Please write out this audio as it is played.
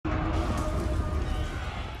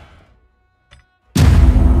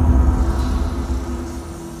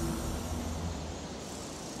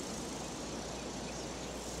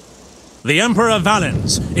The Emperor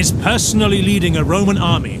Valens is personally leading a Roman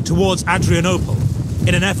army towards Adrianople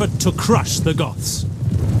in an effort to crush the Goths.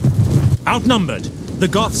 Outnumbered, the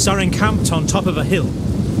Goths are encamped on top of a hill.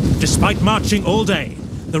 Despite marching all day,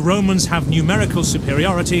 the Romans have numerical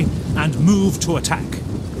superiority and move to attack.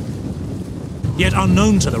 Yet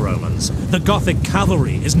unknown to the Romans, the Gothic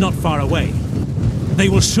cavalry is not far away. They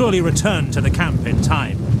will surely return to the camp in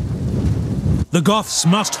time. The Goths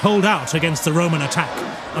must hold out against the Roman attack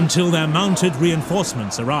until their mounted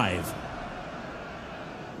reinforcements arrive.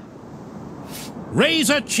 Raise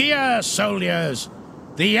a cheer, soldiers!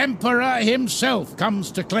 The Emperor himself comes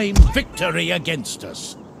to claim victory against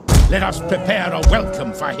us. Let us prepare a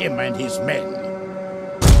welcome for him and his men.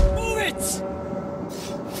 Move it!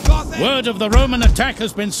 Word of the Roman attack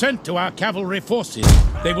has been sent to our cavalry forces.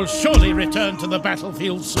 They will surely return to the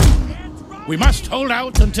battlefield soon. We must hold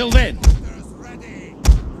out until then.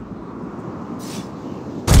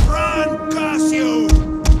 Run, curse you!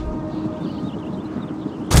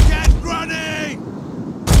 Get running!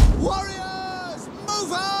 Warriors,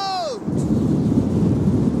 move out!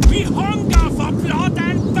 We hunger for blood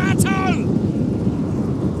and battle!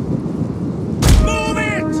 Move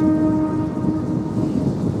it!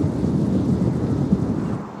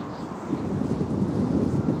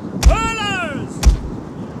 Hurlers!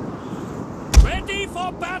 Ready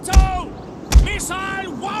for battle!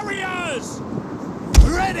 Missile warriors!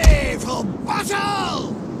 Ready for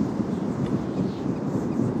battle!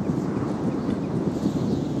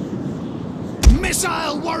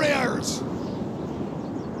 Missile warriors!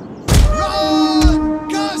 Run,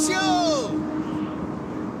 curse you!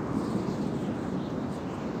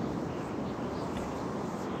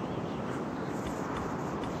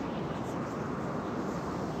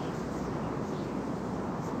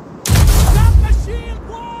 Stop the shield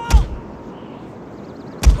wall!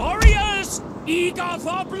 Warriors, eager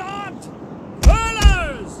for blood!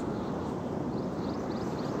 Hurlers!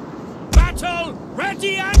 Battle,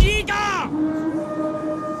 ready and eager!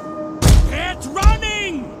 Get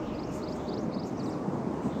running!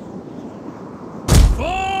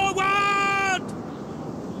 Forward!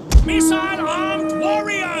 Missile-armed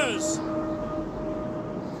warriors!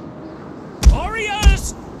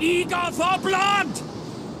 Warriors, eager for blood!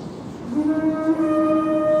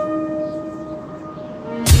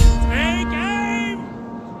 Take aim!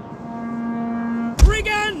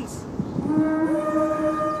 Brigands!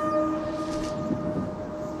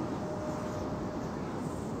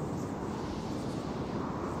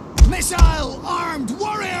 Missile-armed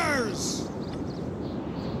warriors!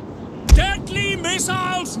 Deadly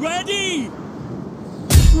missiles ready!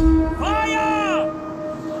 Fire!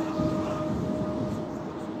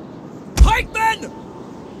 Pikemen!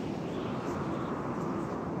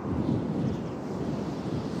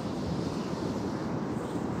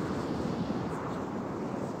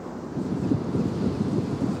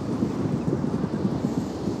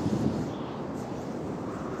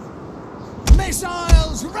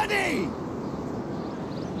 Missiles ready!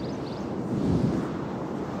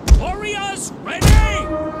 Warriors ready!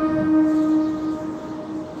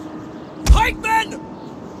 Pikemen!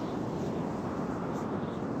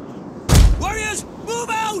 Warriors, move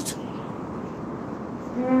out!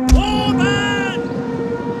 Foreman!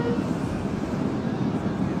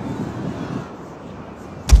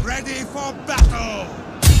 Ready for battle!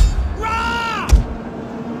 Rah!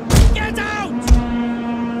 Get out!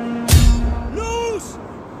 Loose!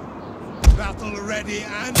 Battle ready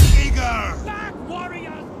and eager! Back,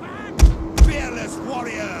 warriors, back! Fearless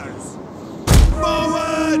warriors!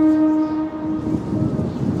 Forward!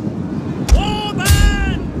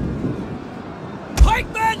 Foreman!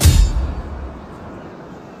 Pikemen!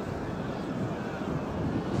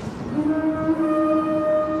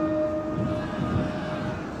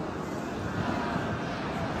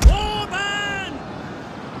 Foreman!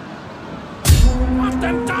 Knock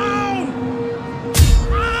them down!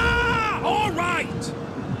 Ah! All right!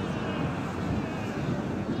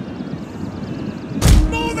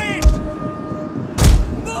 Move it!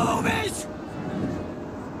 Move it!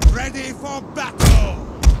 Ready for battle!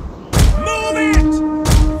 Move it!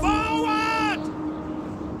 Forward!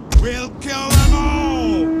 We'll kill them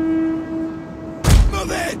all!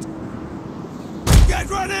 Move it! Get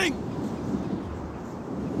running!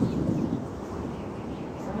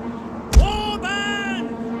 Warband!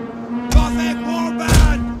 Gothic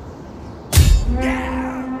warband! Yeah!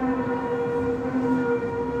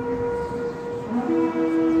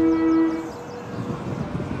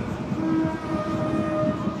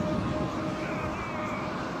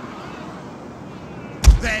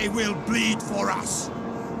 They will bleed for us!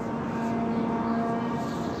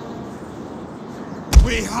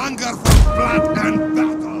 We hunger for blood and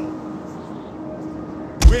battle.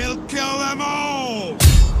 We'll kill them all.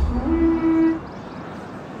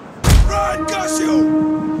 Run, Gushu!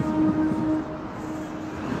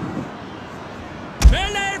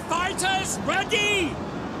 Melee fighters ready!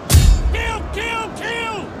 Kill, kill,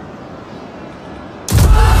 kill!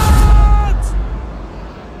 Out!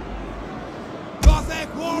 Gothic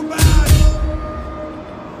warband!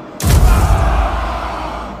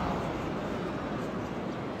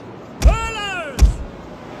 Hurlers!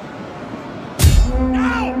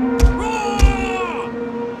 Now! Roar!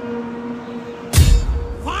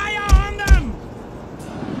 Fire on them!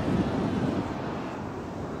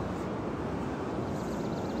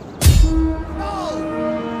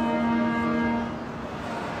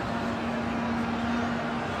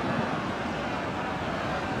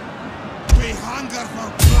 We hunger for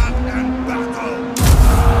blood and battle.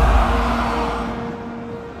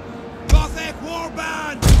 Gothic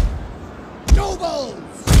warband! Nobles!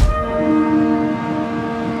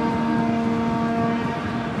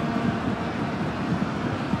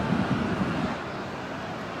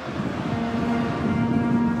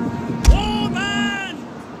 Warband!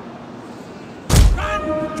 Run,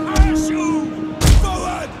 curse you!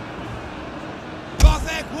 Forward!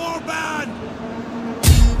 Gothic warband!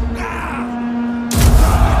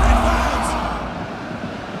 Advance!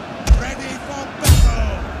 Ready for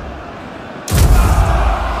battle!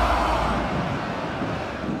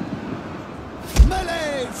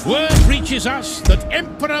 Melee! Word reaches us that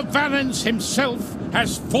Emperor Valens himself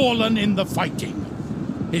has fallen in the fighting.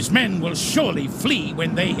 His men will surely flee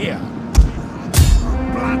when they hear.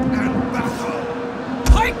 Blood and battle!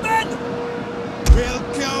 Pikemen! We'll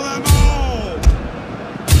kill them all!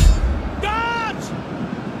 Guards!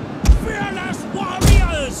 Fearless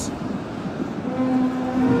warriors!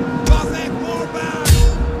 Gothic warband!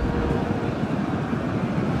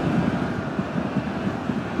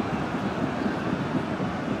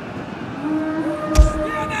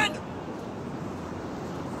 Spearmen!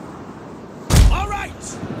 All right!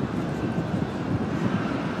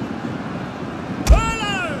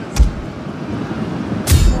 Hurlers!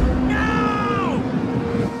 Now!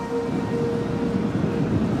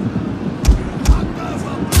 Hunger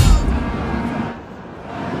for blood!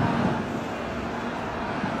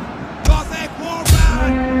 Gothic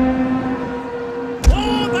warband!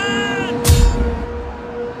 Warband!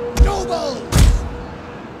 Nobles!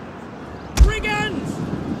 Brigands!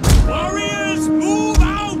 Warriors, move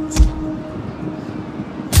out!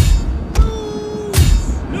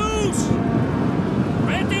 Loose!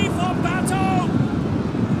 Ready for battle!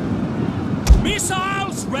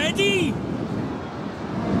 Missiles ready!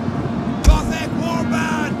 Gothic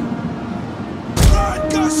warband! Run,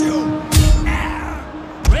 Gushu!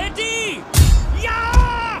 Ready!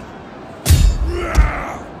 Yeah!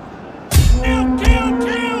 Kill, kill,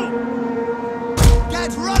 kill!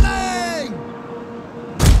 Get running!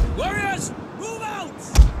 Warriors, move out!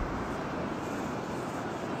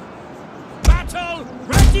 Battle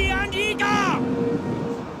ready and eager!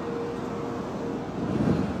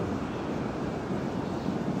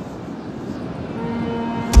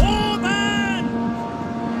 Warband!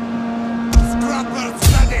 Scrappers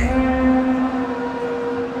ready!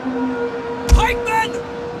 Pikemen!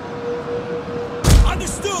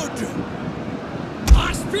 Understood!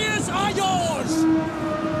 Our spears are yours!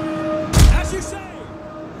 As you say!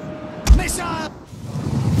 Missile!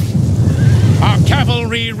 Our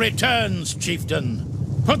cavalry returns, chieftain.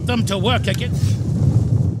 Put them to work again.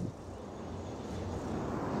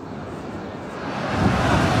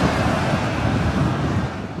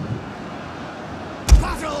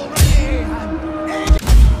 Battle ready and aim!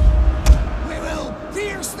 We will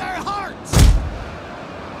pierce their hearts!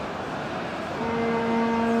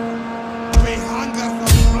 We hunger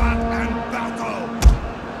for blood and battle!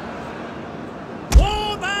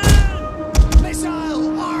 Warband!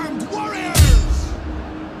 Missile-armed warriors!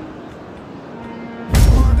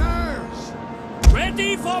 Orders!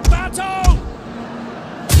 Ready for battle!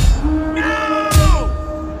 Now!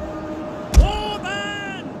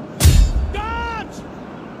 Warband! Guards!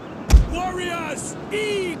 Warriors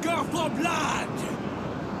eager for blood!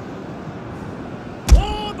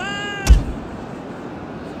 Warband!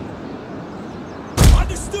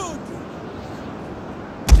 Understood!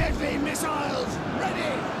 Deadly missiles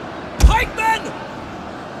ready! Pikemen!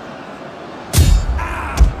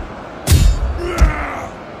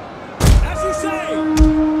 As you say!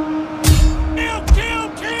 Kill, kill,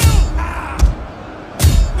 kill!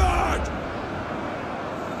 Guard!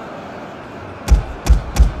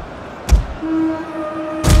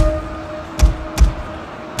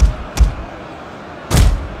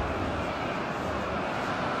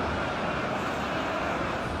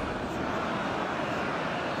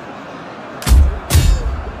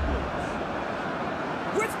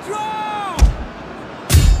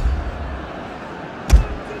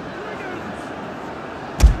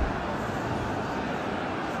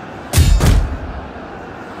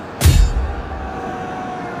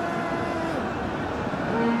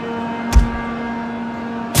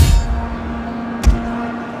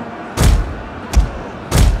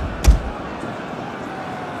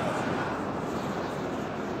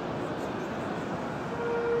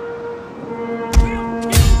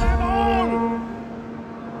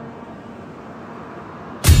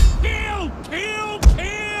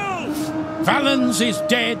 Valens is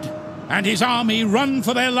dead, and his army run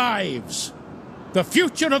for their lives. The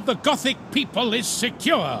future of the Gothic people is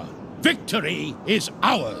secure. Victory is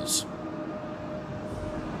ours.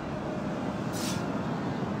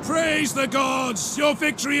 Praise the gods! Your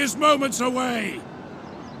victory is moments away!